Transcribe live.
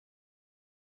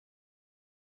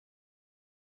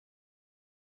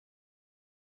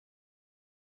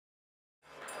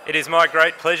It is my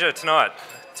great pleasure tonight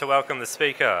to welcome the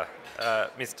Speaker,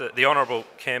 the Honourable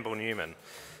Campbell Newman.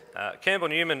 Campbell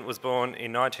Newman was born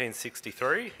in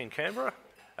 1963 in Canberra,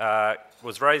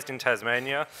 was raised in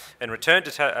Tasmania and returned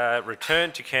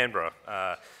to Canberra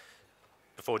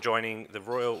before joining the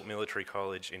Royal Military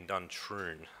College in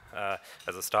Duntroon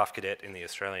as a staff cadet in the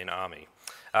Australian Army.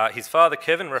 His father,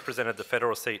 Kevin, represented the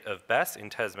federal seat of Bass in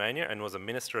Tasmania and was a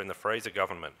minister in the Fraser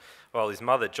government, while his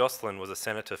mother, Jocelyn, was a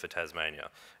senator for Tasmania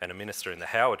and a minister in the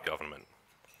Howard government.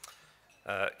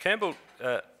 Campbell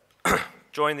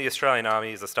joined the Australian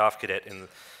Army as a staff cadet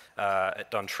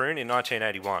at Duntroon in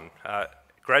 1981,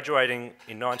 graduating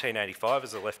in 1985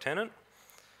 as a lieutenant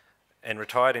and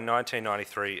retired in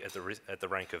 1993 at the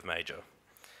rank of major.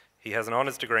 He has an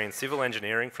honours degree in civil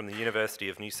engineering from the University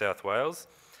of New South Wales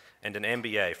and an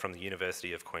MBA from the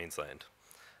University of Queensland.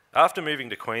 After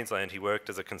moving to Queensland, he worked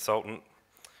as a consultant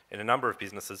in a number of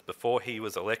businesses before he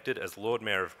was elected as Lord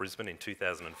Mayor of Brisbane in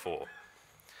 2004.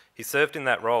 He served in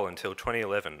that role until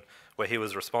 2011, where he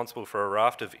was responsible for a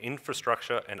raft of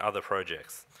infrastructure and other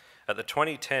projects. At the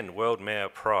 2010 World Mayor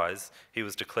Prize, he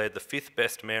was declared the 5th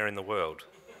best mayor in the world.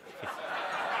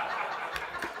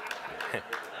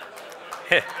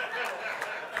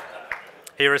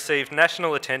 He received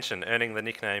national attention, earning the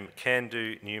nickname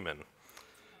Can-Do Newman.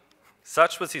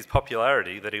 Such was his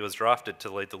popularity that he was drafted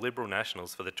to lead the Liberal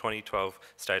Nationals for the 2012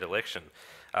 state election,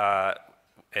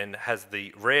 and has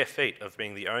the rare feat of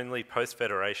being the only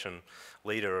post-federation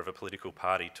leader of a political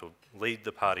party to lead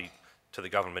the party to the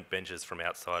government benches from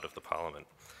outside of the parliament.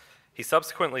 He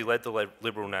subsequently led the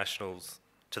Liberal Nationals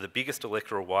to the biggest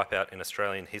electoral wipeout in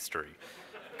Australian history,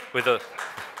 with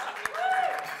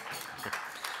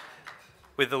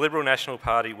the Liberal National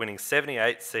Party winning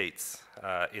 78 seats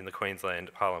in the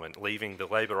Queensland Parliament, leaving the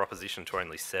Labor opposition to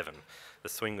only 7. The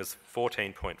swing was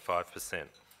 14.5%.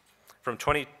 From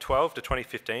 2012 to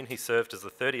 2015, he served as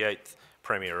the 38th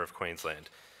Premier of Queensland,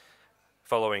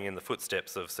 following in the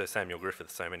footsteps of Sir Samuel Griffith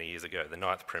so many years ago, the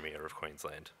 9th Premier of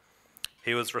Queensland.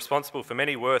 He was responsible for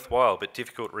many worthwhile but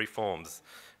difficult reforms,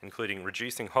 including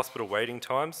reducing hospital waiting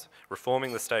times,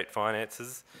 reforming the state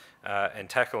finances, and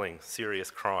tackling serious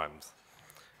crimes.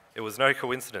 It was no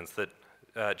coincidence that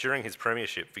during his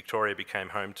premiership, Victoria became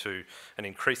home to an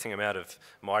increasing amount of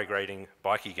migrating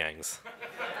bikie gangs.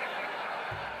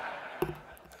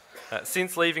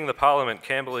 Since leaving the Parliament,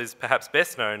 Campbell is perhaps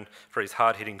best known for his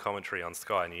hard-hitting commentary on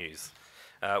Sky News.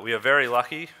 We are very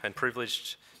lucky and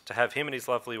privileged to have him and his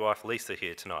lovely wife Lisa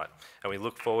here tonight, and we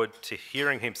look forward to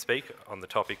hearing him speak on the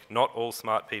topic, Not All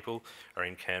Smart People Are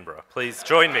in Canberra. Please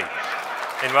join me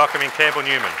in welcoming Campbell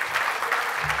Newman.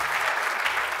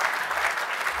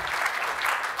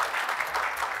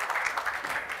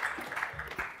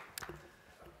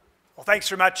 Well, thanks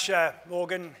very much,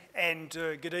 Morgan, and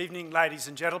good evening, ladies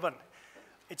and gentlemen.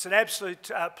 It's an absolute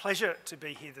pleasure to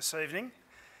be here this evening.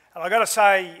 And I've got to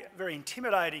say, very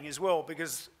intimidating as well,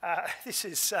 because this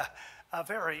is a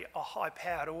very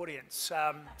high-powered audience.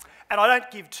 And I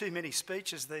don't give too many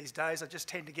speeches these days. I just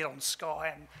tend to get on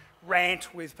Sky and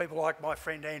rant with people like my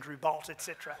friend Andrew Bolt,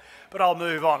 etc. But I'll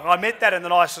move on. And I meant that in the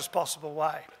nicest possible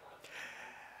way.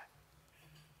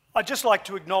 I'd just like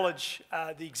to acknowledge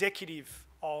the executive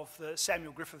of the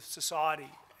Samuel Griffith Society.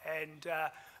 And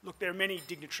look, there are many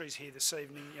dignitaries here this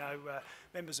evening,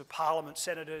 members of Parliament,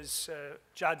 senators,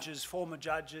 judges, former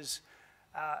judges,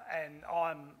 and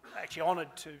I'm actually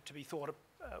honoured to be thought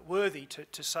worthy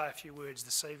to say a few words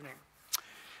this evening.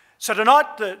 So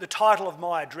tonight, the title of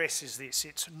my address is this: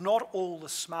 it's Not All the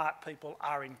Smart People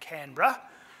Are in Canberra,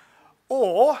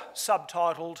 or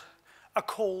subtitled, A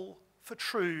Call for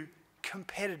True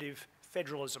Competitive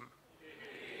Federalism.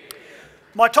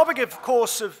 My topic, of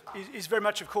course, is very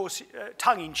much, of course,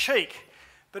 tongue-in-cheek,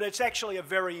 but it's actually a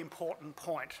very important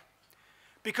point,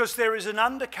 because there is an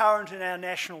undercurrent in our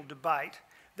national debate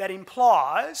that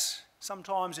implies,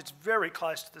 sometimes it's very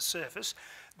close to the surface,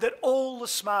 that all the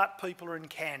smart people are in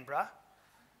Canberra,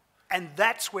 and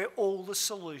that's where all the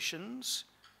solutions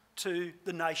to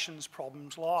the nation's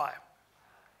problems lie.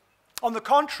 On the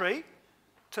contrary,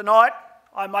 tonight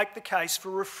I make the case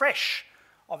for refresh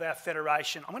of our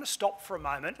federation. I'm going to stop for a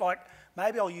moment.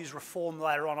 Maybe I'll use reform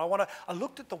later on. I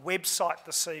looked at the website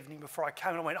this evening before I came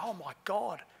and I went, oh my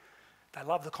God, they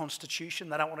love the Constitution,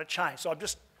 they don't want to change. So I'm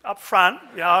just up front,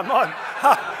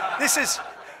 this is,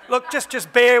 look,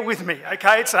 just bear with me,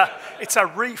 okay? It's a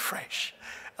refresh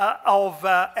of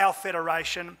our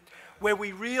federation, where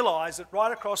we realise that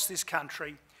right across this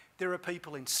country, there are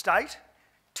people in state,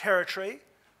 territory,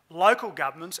 local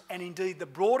governments, and indeed the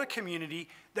broader community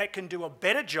that can do a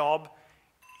better job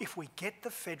if we get the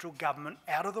federal government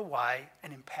out of the way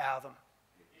and empower them.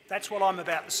 That's what I'm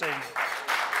about this evening.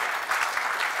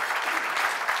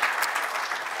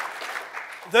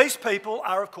 These people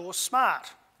are, of course,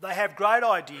 smart. They have great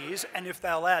ideas, and if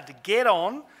they're allowed to get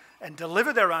on and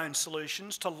deliver their own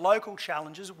solutions to local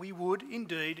challenges, we would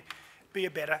indeed be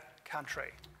a better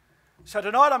country. So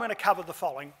tonight I'm going to cover the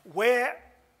following: where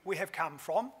we have come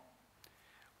from,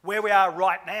 where we are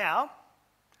right now,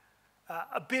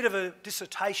 a bit of a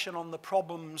dissertation on the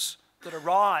problems that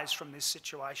arise from this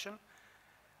situation,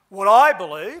 what I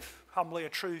believe, humbly, a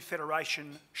true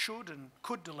federation should and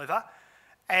could deliver,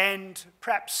 and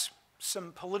perhaps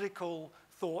some political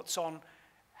thoughts on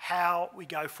how we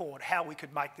go forward, how we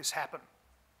could make this happen.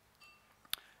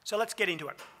 So let's get into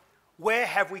it. Where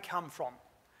have we come from?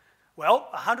 Well,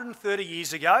 130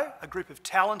 years ago, a group of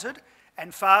talented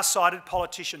and far-sighted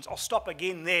politicians. I'll stop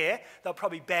again there. They'll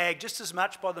probably bagged just as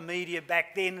much by the media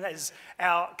back then as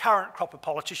our current crop of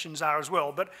politicians are as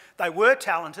well. But they were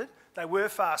talented, they were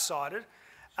far-sighted.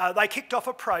 They kicked off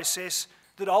a process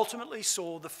that ultimately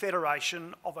saw the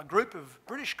federation of a group of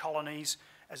British colonies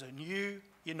as a new,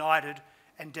 united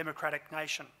and democratic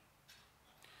nation.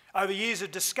 Over years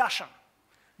of discussion,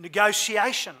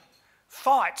 negotiation,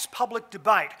 fights, public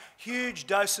debate, huge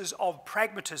doses of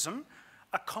pragmatism,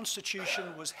 a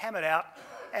constitution was hammered out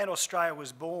and Australia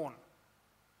was born.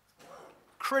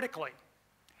 Critically,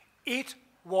 it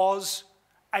was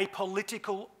a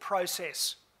political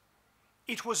process.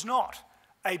 It was not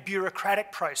a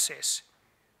bureaucratic process.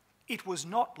 It was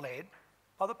not led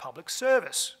by the public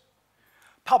service.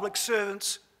 Public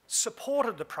servants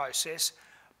supported the process,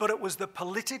 but it was the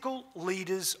political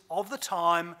leaders of the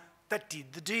time that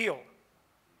did the deal.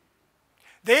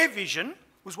 Their vision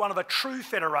was one of a true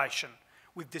federation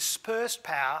with dispersed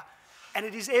power, and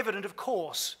it is evident, of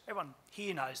course, everyone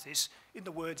here knows this, in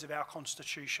the words of our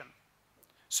Constitution.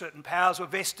 Certain powers were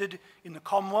vested in the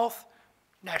Commonwealth,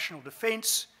 national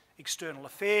defence, external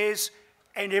affairs,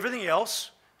 and everything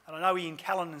else, and I know Ian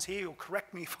Callanan's here, he'll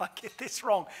correct me if I get this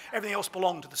wrong, everything else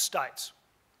belonged to the states.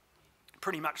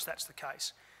 Pretty much that's the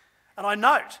case. And I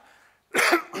note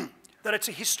that it's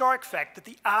a historic fact that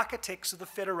the architects of the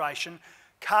Federation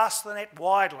cast the net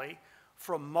widely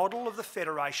for a model of the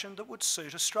Federation that would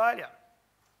suit Australia.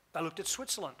 They looked at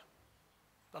Switzerland,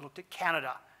 they looked at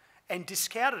Canada, and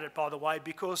discounted it, by the way,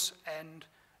 because, and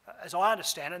as I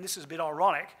understand it, and this is a bit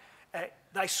ironic,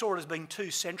 they saw it as being too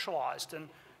centralised, and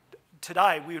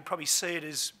today we would probably see it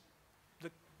as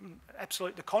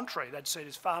absolutely the contrary. They'd see it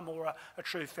as far more a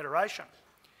true federation.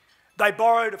 They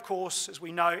borrowed, of course, as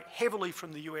we know, heavily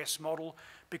from the US model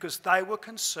because they were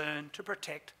concerned to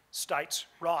protect states'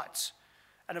 rights.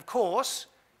 And of course,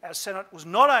 our Senate was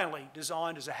not only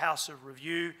designed as a house of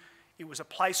review, it was a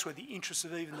place where the interests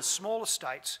of even the smaller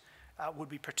states would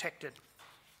be protected.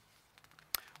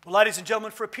 Well, ladies and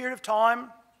gentlemen, for a period of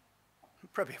time,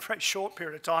 probably a very short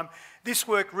period of time, this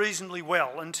worked reasonably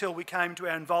well until we came to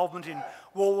our involvement in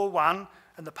World War I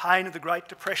and the pain of the Great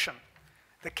Depression.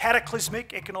 The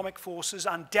cataclysmic economic forces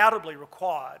undoubtedly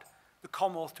required the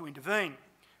Commonwealth to intervene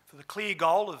for the clear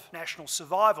goal of national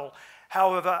survival.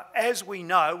 However, as we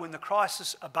know, when the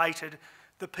crisis abated,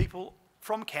 the people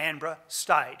from Canberra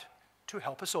stayed to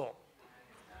help us all.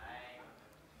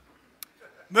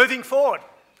 Moving forward,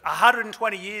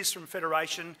 120 years from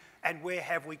Federation, and where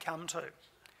have we come to?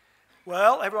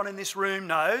 Well, everyone in this room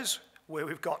knows where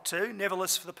we've got to.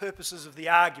 Nevertheless, for the purposes of the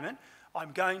argument,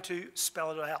 I'm going to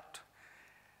spell it out.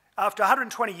 After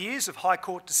 120 years of High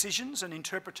Court decisions and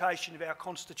interpretation of our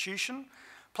Constitution,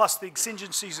 plus the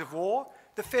exigencies of war,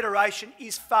 the Federation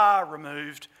is far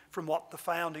removed from what the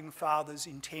Founding Fathers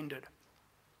intended.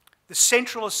 The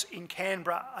centralists in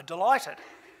Canberra are delighted,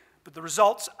 but the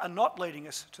results are not leading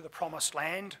us to the Promised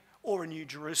Land or a New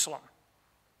Jerusalem.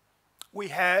 We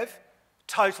have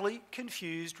totally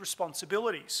confused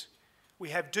responsibilities. We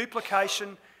have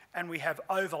duplication and we have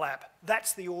overlap.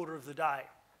 That's the order of the day.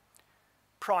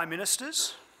 Prime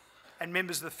Ministers and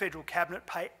members of the Federal Cabinet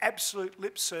pay absolute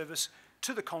lip service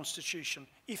to the Constitution,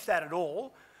 if that at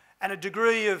all, and a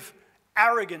degree of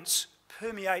arrogance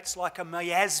permeates like a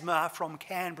miasma from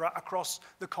Canberra across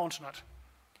the continent.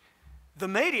 The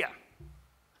media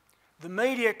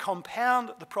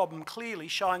compound the problem clearly,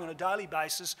 showing on a daily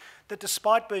basis that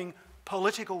despite being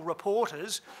political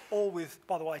reporters, all with,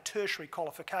 by the way, tertiary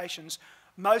qualifications,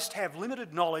 most have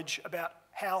limited knowledge about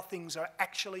how things are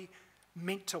actually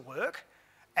meant to work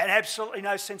and absolutely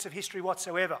no sense of history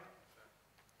whatsoever.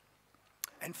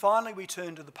 And finally, we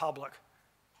turn to the public,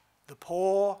 the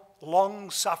poor,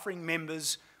 long-suffering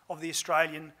members of the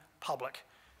Australian public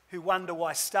who wonder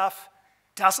why stuff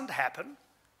doesn't happen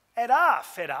and are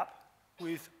fed up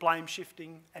with blame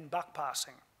shifting and buck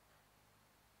passing.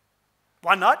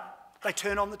 One night, they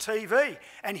turn on the TV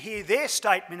and hear their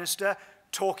state minister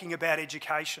talking about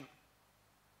education.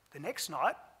 the next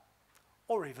night,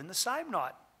 or even the same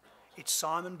night, it's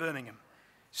Simon Birmingham,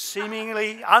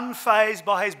 seemingly unfazed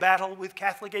by his battle with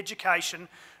Catholic education,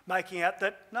 making out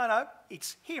that, no,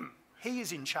 it's him. He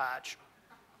is in charge.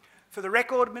 For the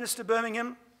record, Minister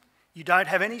Birmingham, you don't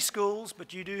have any schools,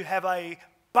 but you do have a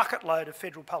bucket load of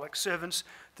federal public servants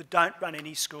that don't run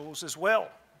any schools as well.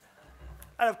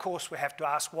 And of course, we have to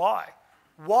ask why.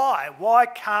 Why? Why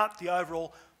can't the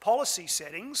overall policy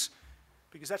settings,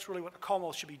 because that's really what the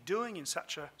Commonwealth should be doing in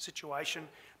such a situation,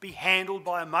 be handled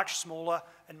by a much smaller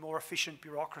and more efficient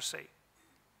bureaucracy?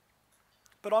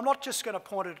 But I'm not just going to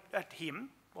point it at him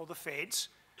or the feds.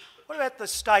 What about the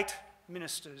state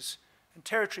ministers and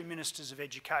territory ministers of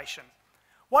education?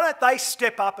 Why don't they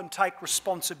step up and take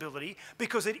responsibility,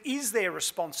 because it is their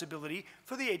responsibility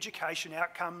for the education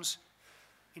outcomes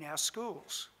in our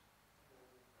schools?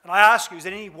 And I ask you, is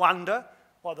there any wonder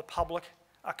why the public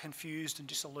are confused and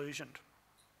disillusioned?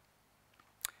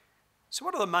 So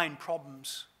what are the main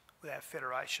problems with our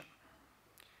federation?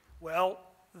 Well,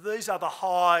 these are the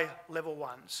high-level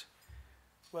ones.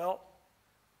 Well,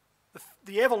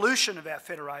 the evolution of our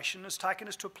federation has taken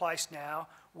us to a place now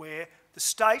where the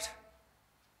state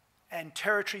and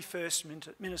territory first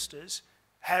ministers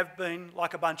have been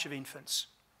like a bunch of infants.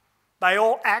 They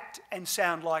all act and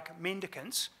sound like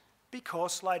mendicants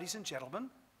because, ladies and gentlemen,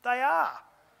 they are.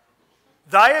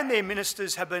 They and their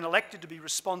ministers have been elected to be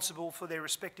responsible for their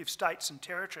respective states and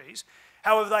territories.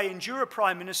 However, they endure a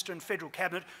Prime Minister and Federal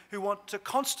Cabinet who want to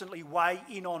constantly weigh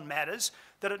in on matters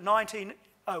that at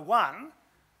 1901,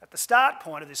 at the start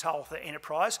point of this whole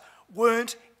enterprise,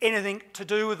 weren't anything to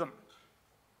do with them.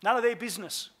 None of their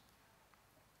business.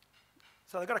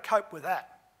 So they've got to cope with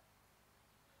that.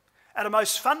 At a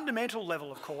most fundamental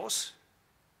level, of course,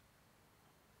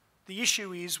 the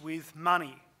issue is with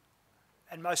money,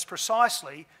 and most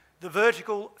precisely, the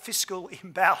vertical fiscal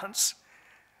imbalance.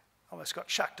 I almost got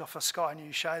chucked off a Sky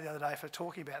News show the other day for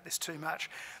talking about this too much,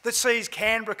 that sees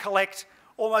Canberra collect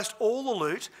almost all the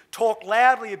loot, talk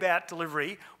loudly about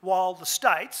delivery, while the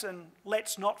states, and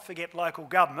let's not forget local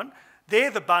government,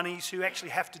 they're the bunnies who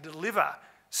actually have to deliver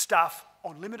stuff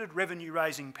on limited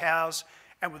revenue-raising powers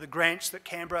and with the grants that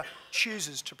Canberra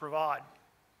chooses to provide.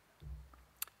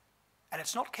 And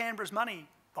it's not Canberra's money,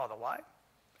 by the way.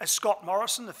 As Scott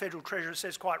Morrison, the Federal Treasurer,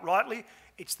 says quite rightly,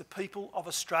 it's the people of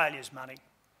Australia's money.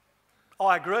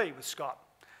 I agree with Scott.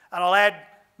 And I'll add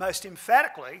most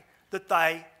emphatically that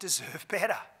they deserve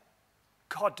better.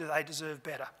 God, do they deserve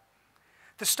better.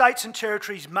 The states and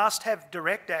territories must have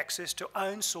direct access to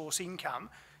own source income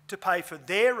to pay for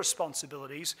their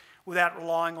responsibilities without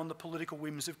relying on the political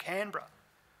whims of Canberra.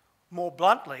 More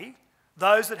bluntly,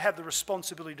 those that have the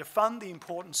responsibility to fund the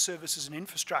important services and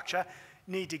infrastructure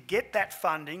need to get that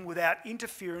funding without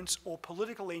interference or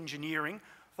political engineering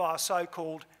via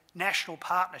so-called national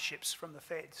partnerships from the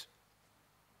feds.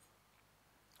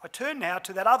 I turn now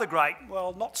to that other great,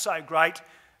 well, not so great,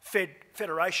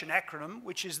 federation acronym,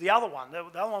 which is the other one.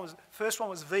 The first one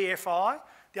was VFI,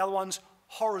 the other one's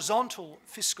horizontal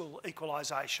fiscal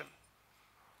equalisation.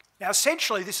 Now,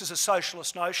 essentially, this is a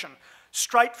socialist notion,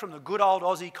 straight from the good old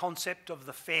Aussie concept of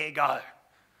the fair go.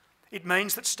 It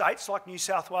means that states like New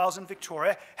South Wales and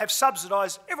Victoria have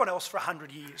subsidised everyone else for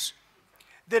 100 years.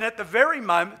 Then at the very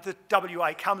moment that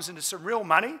WA comes into some real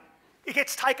money, it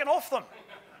gets taken off them.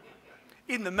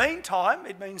 In the meantime,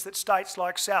 it means that states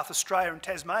like South Australia and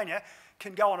Tasmania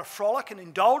can go on a frolic and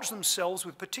indulge themselves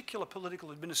with particular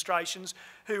political administrations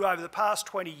who over the past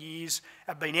 20 years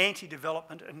have been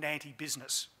anti-development and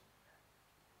anti-business.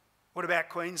 What about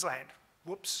Queensland?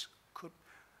 Whoops.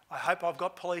 I hope I've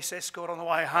got police escort on the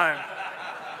way home.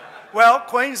 Well,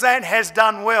 Queensland has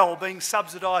done well being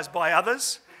subsidised by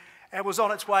others and was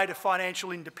on its way to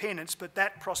financial independence, but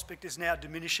that prospect is now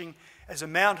diminishing as a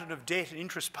mountain of debt and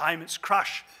interest payments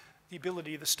crush the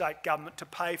ability of the state government to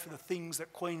pay for the things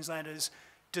that Queenslanders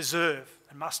deserve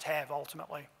and must have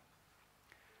ultimately.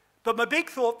 But my big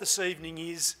thought this evening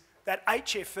is that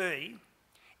HFE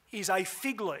is a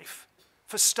fig leaf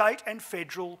for state and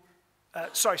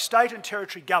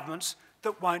territory governments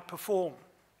that won't perform.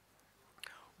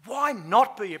 Why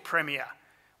not be a premier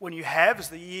when you have, as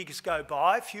the years go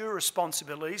by, fewer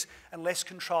responsibilities and less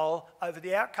control over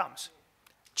the outcomes?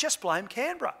 Just blame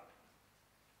Canberra.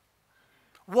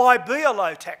 Why be a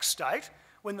low-tax state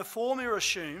when the formula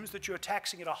assumes that you're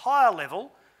taxing at a higher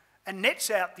level and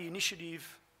nets out the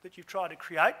initiative that you've tried to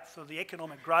create for the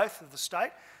economic growth of the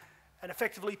state and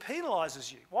effectively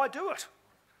penalises you? Why do it?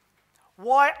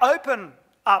 Why open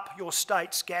up your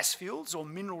state's gas fields or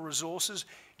mineral resources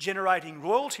generating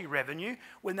royalty revenue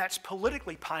when that's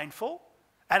politically painful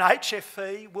and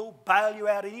HFE will bail you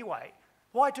out anyway?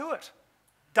 Why do it?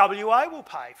 WA will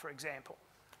pay, for example.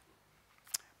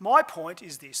 My point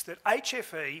is this, that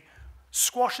HFE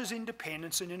squashes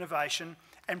independence and innovation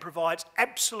and provides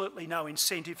absolutely no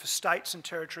incentive for states and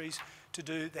territories to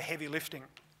do the heavy lifting.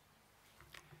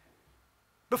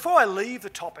 Before I leave the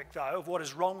topic, though, of what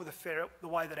is wrong with the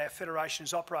way that our federation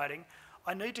is operating,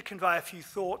 I need to convey a few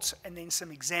thoughts and then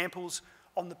some examples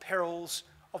on the perils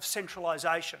of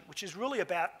centralisation, which is really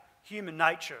about human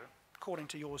nature, according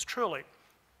to yours truly.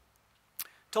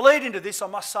 To lead into this, I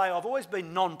must say I've always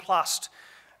been nonplussed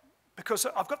because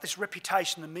I've got this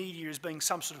reputation in the media as being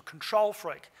some sort of control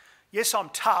freak. Yes, I'm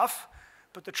tough,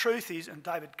 but the truth is, and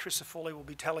David Crisafulli will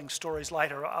be telling stories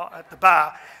later at the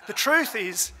bar, the truth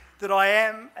is that I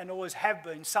am and always have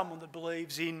been someone that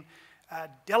believes in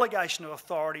delegation of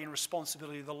authority and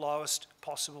responsibility at the lowest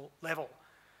possible level.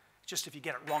 Just if you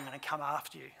get it wrong, I'm going to come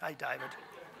after you. Hey, David.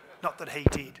 Not that he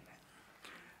did.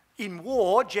 In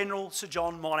war, General Sir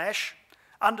John Monash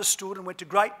understood and went to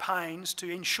great pains to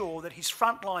ensure that his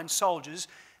frontline soldiers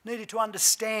needed to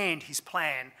understand his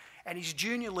plan, and his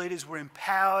junior leaders were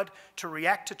empowered to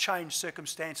react to changed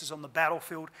circumstances on the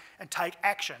battlefield and take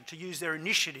action, to use their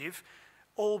initiative,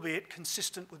 albeit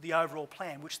consistent with the overall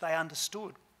plan, which they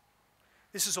understood.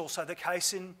 This is also the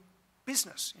case in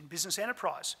business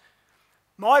enterprise.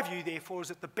 My view, therefore, is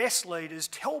that the best leaders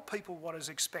tell people what is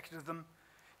expected of them,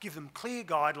 give them clear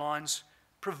guidelines,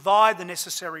 provide the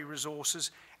necessary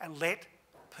resources, and let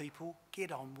people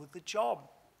get on with the job.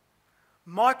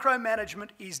 Micromanagement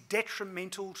is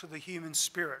detrimental to the human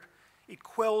spirit. It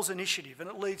quells initiative and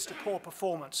it leads to poor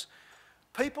performance.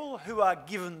 People who are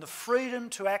given the freedom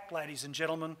to act, ladies and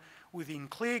gentlemen, within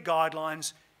clear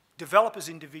guidelines, develop as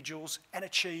individuals and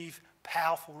achieve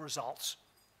powerful results.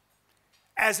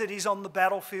 As it is on the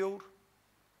battlefield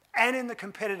and in the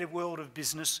competitive world of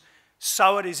business,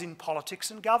 so it is in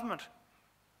politics and government.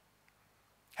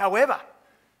 However,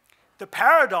 the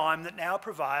paradigm that now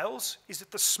prevails is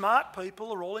that the smart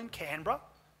people are all in Canberra,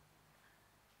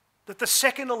 that the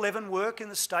second 11 work in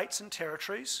the states and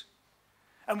territories,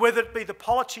 and whether it be the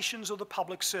politicians or the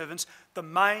public servants, the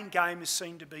main game is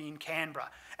seen to be in Canberra.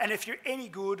 And if you're any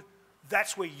good,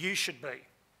 that's where you should be.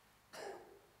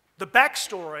 The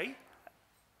backstory,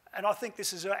 and I think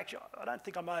this is actually, I don't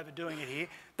think I'm overdoing it here,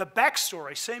 the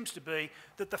backstory seems to be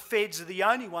that the feds are the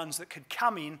only ones that could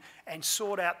come in and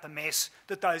sort out the mess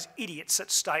that those idiots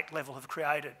at state level have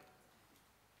created.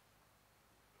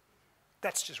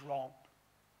 That's just wrong.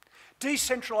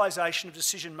 Decentralisation of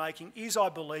decision making is, I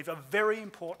believe, a very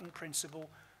important principle,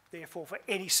 therefore, for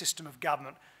any system of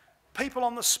government. People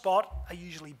on the spot are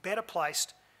usually better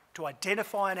placed to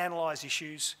identify and analyse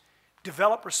issues,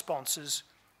 develop responses,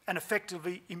 and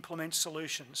effectively implement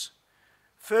solutions.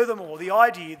 Furthermore, the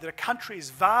idea that a country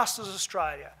as vast as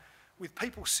Australia, with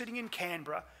people sitting in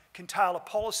Canberra, can tailor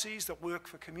policies that work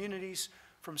for communities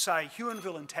from, say,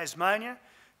 Huonville in Tasmania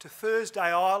to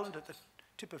Thursday Island at the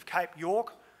tip of Cape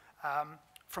York,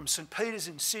 from St Peters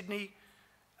in Sydney,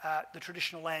 the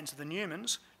traditional lands of the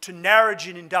Newmans, to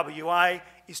Narrogin in WA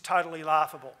is totally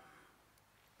laughable.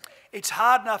 It's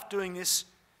hard enough doing this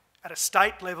at a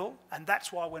state level, and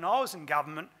that's why when I was in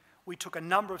government, we took a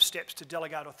number of steps to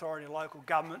delegate authority to local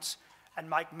governments and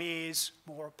make mayors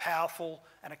more powerful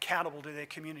and accountable to their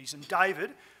communities. And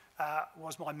David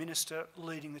was my minister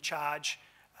leading the charge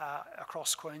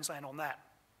across Queensland on that.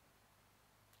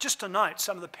 Just to note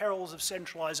some of the perils of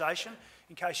centralisation,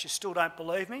 in case you still don't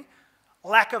believe me: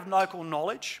 lack of local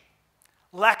knowledge,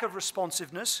 lack of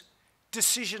responsiveness,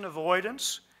 decision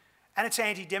avoidance, and it's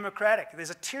anti-democratic. There's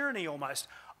a tyranny almost.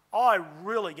 I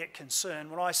really get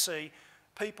concerned when I see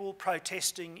people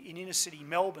protesting in inner city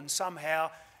Melbourne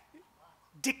somehow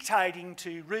dictating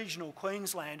to regional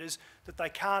Queenslanders that they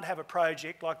can't have a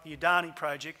project like the Adani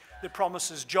project that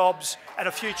promises jobs and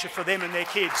a future for them and their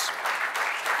kids.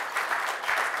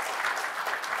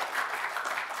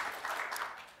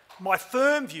 My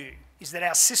firm view is that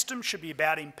our system should be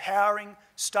about empowering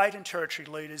state and territory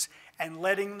leaders and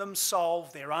letting them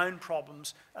solve their own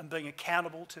problems and being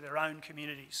accountable to their own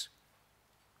communities.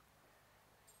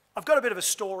 I've got a bit of a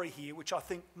story here which I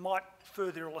think might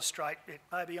further illustrate it.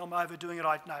 Maybe I'm overdoing it,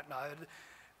 I don't know.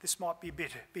 This might be a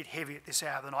bit heavy at this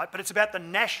hour of the night, but it's about the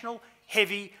National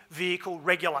Heavy Vehicle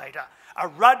Regulator, a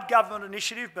Rudd government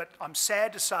initiative, but I'm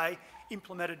sad to say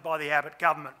implemented by the Abbott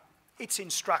government. It's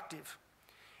instructive.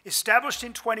 Established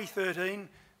in 2013,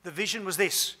 the vision was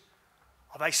this: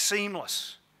 of a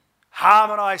seamless,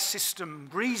 harmonised system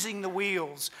greasing the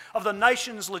wheels of the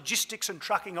nation's logistics and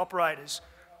trucking operators.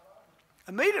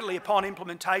 Immediately upon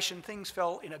implementation, things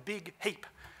fell in a big heap.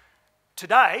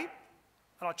 Today,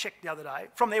 and I checked the other day,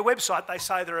 from their website they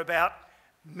say they're about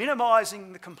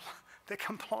minimising the the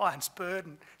compliance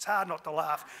burden. It's hard not to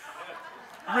laugh.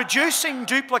 Reducing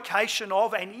duplication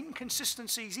of and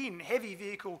inconsistencies in heavy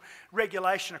vehicle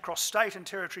regulation across state and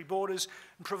territory borders,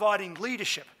 and providing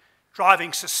leadership,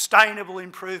 driving sustainable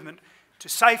improvement to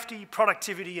safety,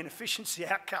 productivity and efficiency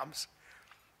outcomes.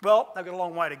 Well, they've got a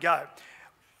long way to go.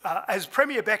 As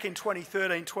Premier back in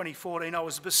 2013-2014, I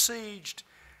was besieged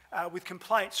with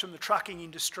complaints from the trucking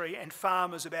industry and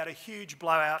farmers about a huge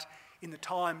blowout in the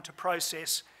time to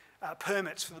process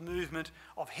permits for the movement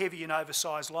of heavy and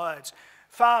oversized loads.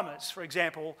 Farmers, for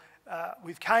example,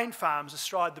 with cane farms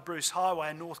astride the Bruce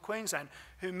Highway in North Queensland,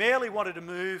 who merely wanted to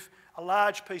move a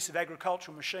large piece of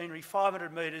agricultural machinery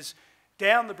 500 metres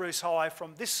down the Bruce Highway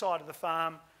from this side of the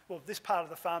farm, well, this part of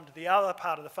the farm to the other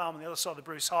part of the farm on the other side of the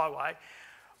Bruce Highway,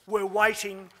 were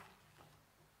waiting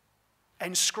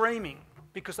and screaming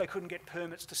because they couldn't get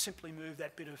permits to simply move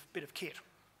that bit of kit.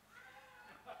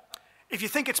 If you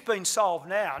think it's been solved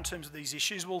now in terms of these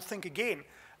issues, we'll think again.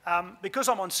 Because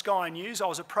I'm on Sky News, I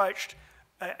was approached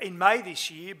in May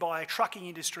this year by a trucking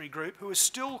industry group who is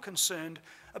still concerned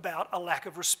about a lack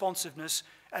of responsiveness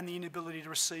and the inability to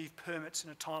receive permits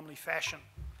in a timely fashion.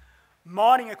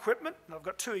 Mining equipment, and I've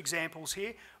got two examples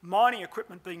here, mining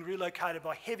equipment being relocated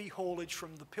by heavy haulage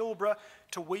from the Pilbara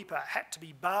to Weipa had to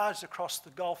be barged across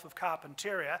the Gulf of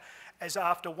Carpentaria, as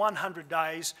after 100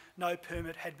 days no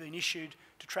permit had been issued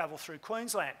to travel through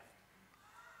Queensland.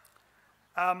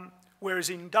 Whereas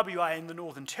in WA and the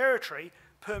Northern Territory,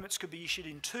 permits could be issued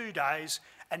in 2 days,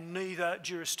 and neither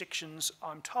jurisdictions,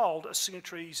 I'm told, are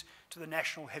signatories to the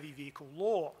National Heavy Vehicle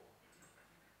Law.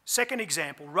 Second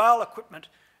example, rail equipment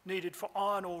needed for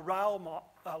iron ore rail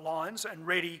lines and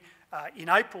ready in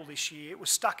April this year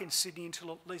was stuck in Sydney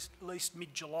until at least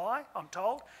mid-July, I'm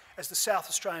told, as the South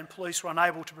Australian Police were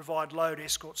unable to provide load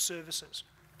escort services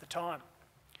at the time.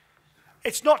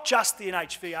 It's not just the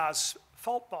NHVR's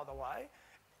fault, by the way.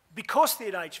 Because the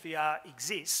NHVR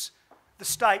exists, the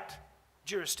state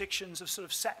jurisdictions have sort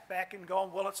of sat back and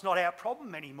gone, well, it's not our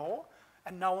problem anymore,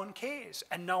 and no one cares,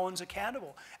 and no one's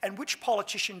accountable. And which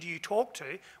politician do you talk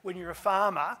to when you're a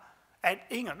farmer at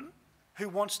Ingham who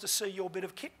wants to see your bit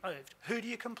of kit moved? Who do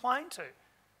you complain to?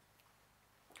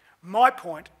 My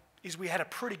point is we had a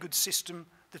pretty good system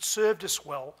that served us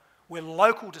well, where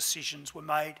local decisions were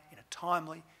made in a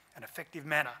timely and effective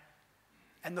manner.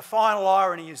 And the final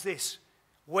irony is this: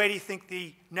 where do you think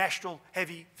the National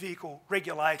Heavy Vehicle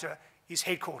Regulator is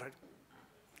headquartered?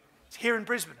 It's here in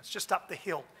Brisbane, it's just up the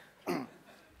hill.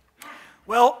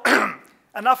 Well,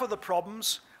 enough of the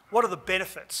problems. What are the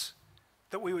benefits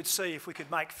that we would see if we could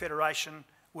make federation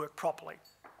work properly?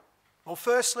 Well,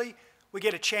 firstly, we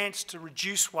get a chance to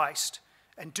reduce waste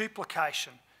and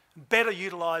duplication, and better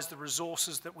utilise the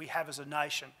resources that we have as a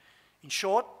nation. In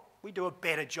short, we do a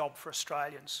better job for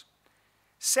Australians.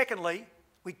 Secondly,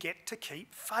 we get to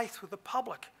keep faith with the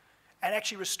public and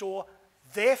actually restore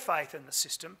their faith in the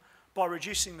system by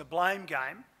reducing the blame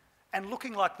game and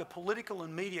looking like the political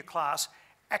and media class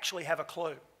actually have a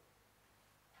clue.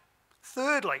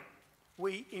 Thirdly,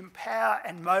 we empower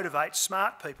and motivate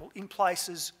smart people in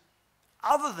places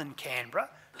other than Canberra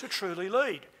to truly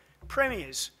lead.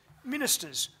 Premiers,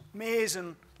 ministers, mayors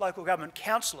and local government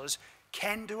councillors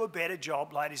can do a better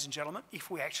job, ladies and gentlemen, if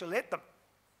we actually let them.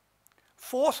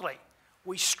 Fourthly,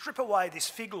 we strip away this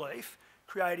fig leaf,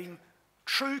 creating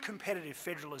true competitive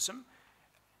federalism.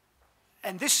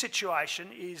 And this situation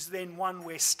is then one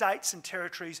where states and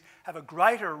territories have a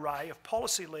greater array of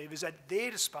policy levers at their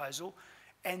disposal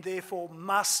and therefore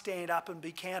must stand up and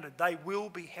be counted. They will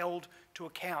be held to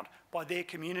account by their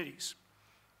communities.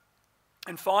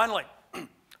 And finally,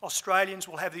 Australians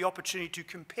will have the opportunity to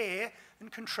compare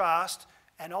and contrast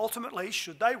and ultimately,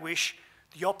 should they wish,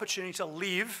 the opportunity to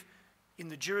live in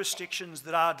the jurisdictions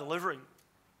that are delivering.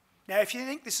 Now, if you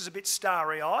think this is a bit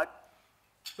starry-eyed,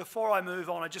 before I move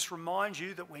on, I just remind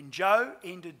you that when Joe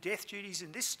ended death duties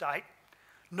in this state,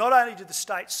 not only did the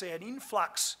state see an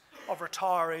influx of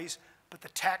retirees, but the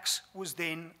tax was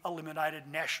then eliminated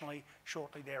nationally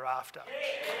shortly thereafter.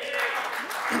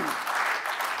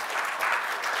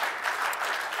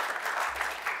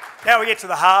 Now we get to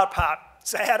the hard part.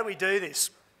 So how do we do this?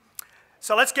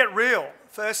 So let's get real.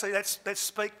 Firstly, let's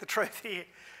speak the truth here.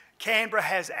 Canberra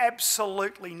has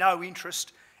absolutely no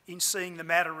interest in seeing the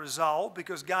matter resolved,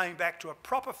 because going back to a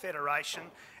proper federation,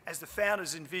 as the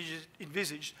founders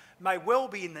envisaged, may well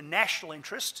be in the national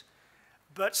interest,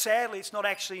 but sadly it's not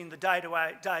actually in the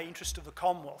day-to-day interest of the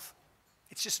Commonwealth.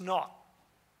 It's just not.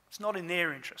 It's not in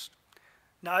their interest.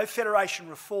 No, federation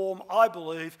reform, I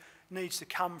believe, needs to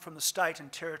come from the state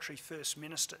and territory First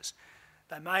Ministers.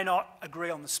 They may not agree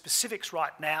on the specifics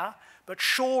right now, but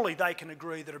surely they can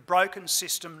agree that a broken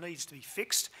system needs to be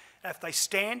fixed And if they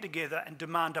stand together and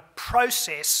demand a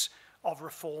process of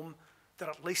reform, then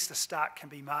at least a start can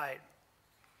be made.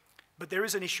 But there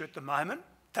is an issue at the moment.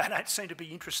 They don't seem to be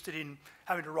interested in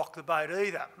having to rock the boat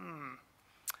either.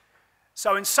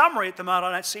 So in summary, at the moment,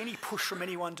 I don't see any push from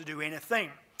anyone to do anything.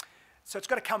 So it's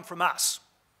got to come from us.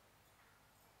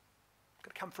 It's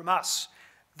got to come from us.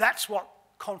 That's what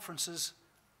conferences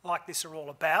like this are all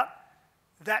about.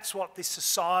 That's what this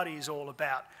society is all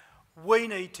about. We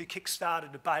need to kickstart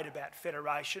a debate about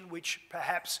federation, which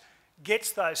perhaps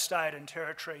gets those state and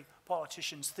territory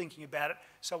politicians thinking about it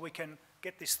so we can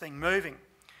get this thing moving.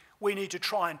 We need to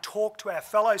try and talk to our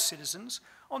fellow citizens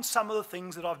on some of the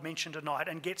things that I've mentioned tonight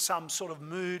and get some sort of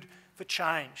mood for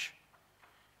change.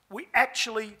 We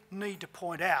actually need to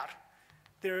point out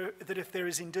that if there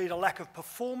is indeed a lack of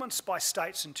performance by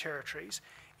states and territories,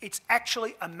 it's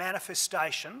actually a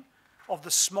manifestation of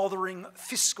the smothering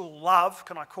fiscal love,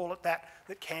 can I call it that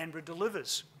Canberra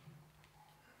delivers.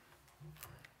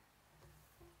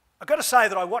 I've got to say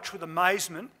that I watch with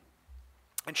amazement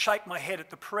and shake my head at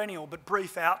the perennial but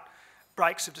brief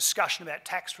outbreaks of discussion about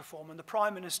tax reform, and the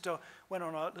Prime Minister went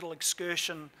on a little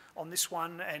excursion on this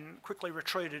one and quickly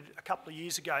retreated a couple of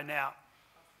years ago now.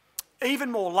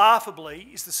 Even more laughably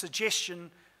is the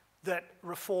suggestion that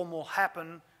reform will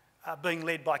happen being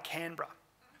led by Canberra.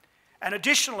 And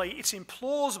additionally, it's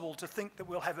implausible to think that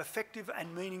we'll have effective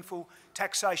and meaningful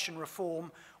taxation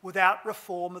reform without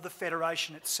reform of the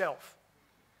federation itself.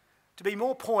 To be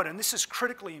more pointed, and this is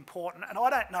critically important, and I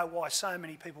don't know why so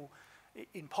many people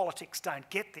in politics don't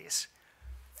get this,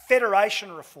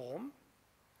 federation reform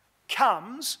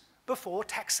comes before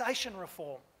taxation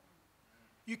reform.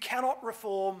 You cannot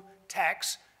reform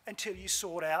tax until you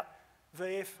sort out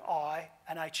VFI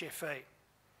and HFE.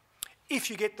 If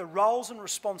you get the roles and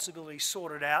responsibilities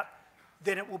sorted out,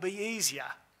 then it will be easier.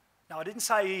 Now, I didn't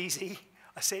say easy,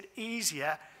 I said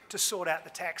easier to sort out the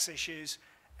tax issues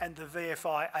and the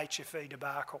VFI HFE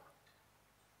debacle.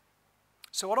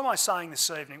 So what am I saying this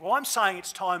evening? Well, I'm saying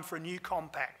it's time for a new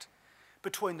compact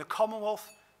between the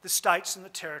Commonwealth, the states and the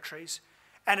territories,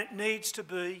 and it needs to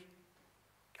be,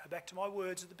 go back to my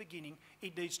words at the beginning,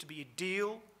 it needs to be a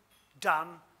deal done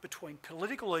between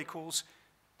political equals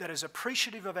that is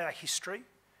appreciative of our history,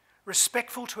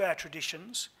 respectful to our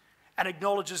traditions, and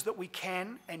acknowledges that we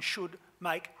can and should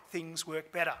make things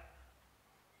work better.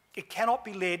 It cannot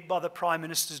be led by the Prime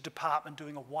Minister's department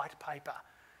doing a white paper,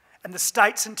 and the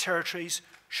states and territories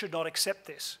should not accept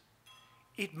this.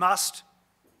 It must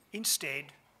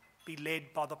instead be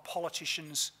led by the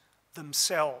politicians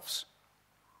themselves.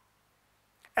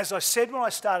 As I said when I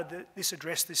started this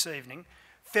address this evening,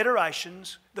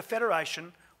 the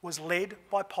Federation was led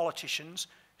by politicians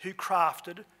who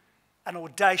crafted an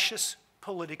audacious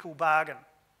political bargain.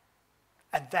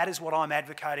 And that is what I'm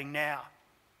advocating now.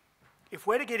 If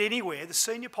we're to get anywhere, the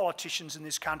senior politicians in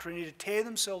this country need to tear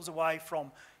themselves away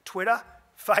from Twitter,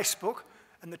 Facebook,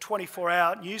 and the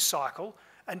 24-hour news cycle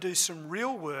and do some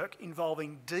real work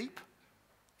involving deep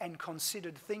and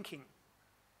considered thinking.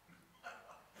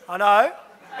 I know,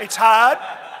 it's hard,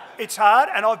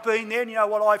 and I've been there, and you know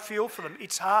what I feel for them.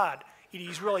 It's hard. It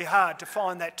is really hard to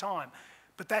find that time.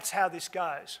 But that's how this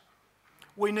goes.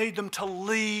 We need them to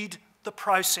lead the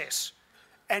process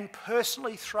and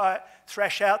personally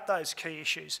thrash out those key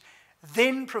issues,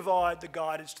 then provide the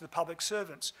guidance to the public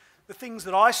servants. The things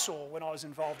that I saw when I was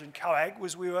involved in COAG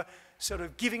was we were sort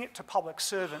of giving it to public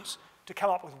servants to come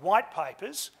up with white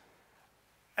papers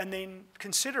and then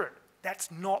consider it. That's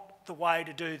not the way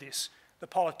to do this. The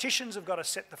politicians have got to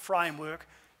set the framework,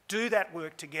 do that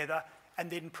work together, and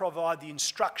then provide the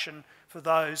instruction for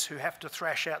those who have to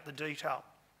thrash out the detail.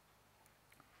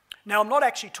 Now, I'm not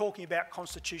actually talking about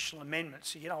constitutional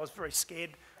amendments. You know, I was very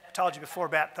scared. I told you before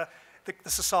about the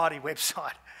Society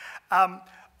website. I'm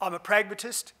a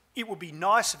pragmatist. It would be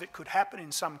nice if it could happen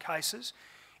in some cases.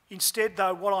 Instead,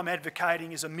 though, what I'm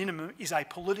advocating is a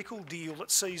political deal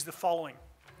that sees the following: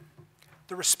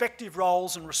 the respective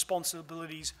roles and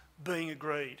responsibilities being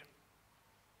agreed,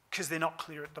 because they're not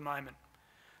clear at the moment.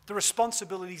 The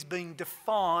responsibilities being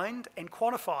defined and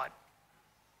quantified.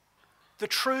 The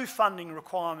true funding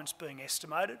requirements being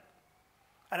estimated,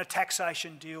 and a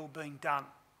taxation deal being done.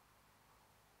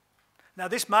 Now,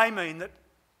 this may mean that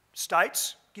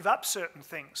states give up certain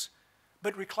things,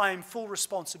 but reclaim full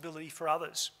responsibility for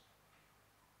others.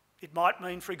 It might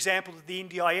mean, for example, that the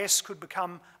NDIS could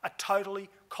become a totally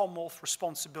Commonwealth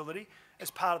responsibility as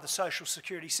part of the social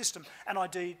security system, and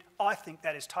indeed, I think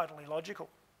that is totally logical.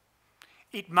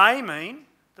 It may mean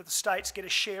that the states get a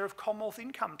share of Commonwealth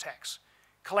income tax,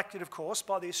 collected, of course,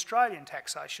 by the Australian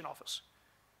Taxation Office.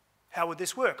 How would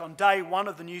this work? On day one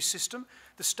of the new system,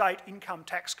 the state income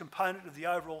tax component of the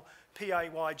overall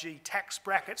PAYG tax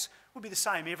brackets would be the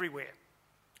same everywhere.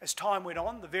 As time went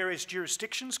on, the various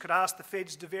jurisdictions could ask the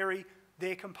feds to vary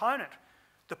their component.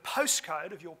 The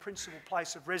postcode of your principal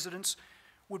place of residence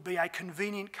would be a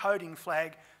convenient coding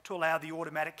flag to allow the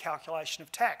automatic calculation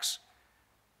of tax.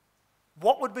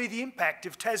 What would be the impact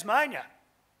if Tasmania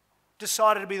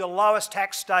decided to be the lowest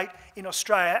tax state in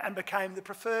Australia and became the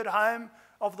preferred home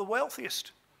of the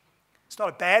wealthiest? It's not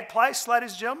a bad place,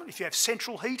 ladies and gentlemen. If you have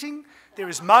central heating, there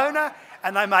is Mona,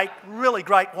 and they make really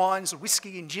great wines,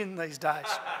 whiskey and gin these days.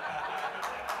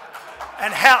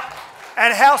 And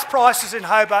house prices in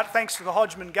Hobart, thanks to the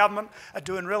Hodgman government, are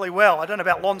doing really well. I don't know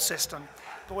about Launceston,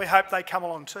 but we hope they come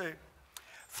along too.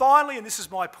 Finally, and this is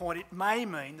my point, it may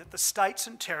mean that the states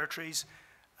and territories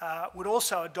would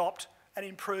also adopt an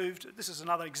improved, this is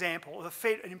another example, of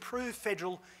an improved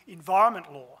federal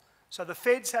environment law. So the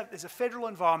feds there's a federal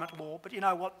environment law, but you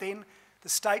know what then? The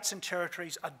states and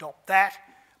territories adopt that,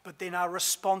 but then are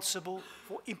responsible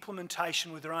for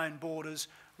implementation with their own borders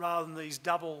rather than these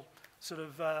double sort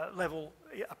of level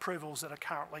approvals that are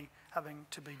currently having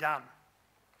to be done.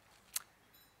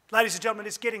 Ladies and gentlemen,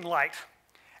 it's getting late,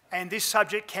 and this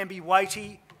subject can be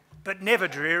weighty, but never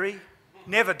dreary,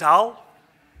 never dull.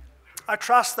 I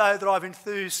trust, though, that I've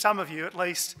enthused some of you, at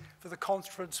least, for the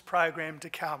conference program to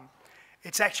come.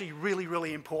 It's actually really,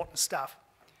 really important stuff.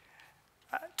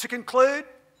 To conclude,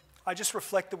 I just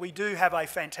reflect that we do have a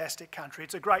fantastic country.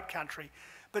 It's a great country.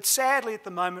 But sadly, at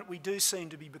the moment, we do seem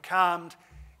to be becalmed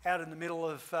out in the middle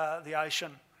of the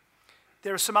ocean.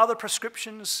 There are some other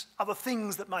prescriptions, other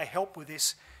things that may help with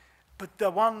this, but the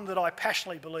one that I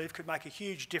passionately believe could make a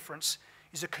huge difference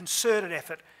is a concerted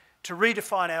effort to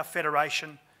redefine our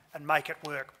federation and make it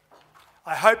work.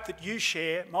 I hope that you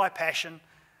share my passion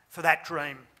for that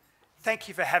dream. Thank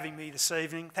you for having me this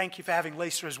evening. Thank you for having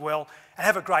Lisa as well, and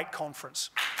have a great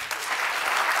conference.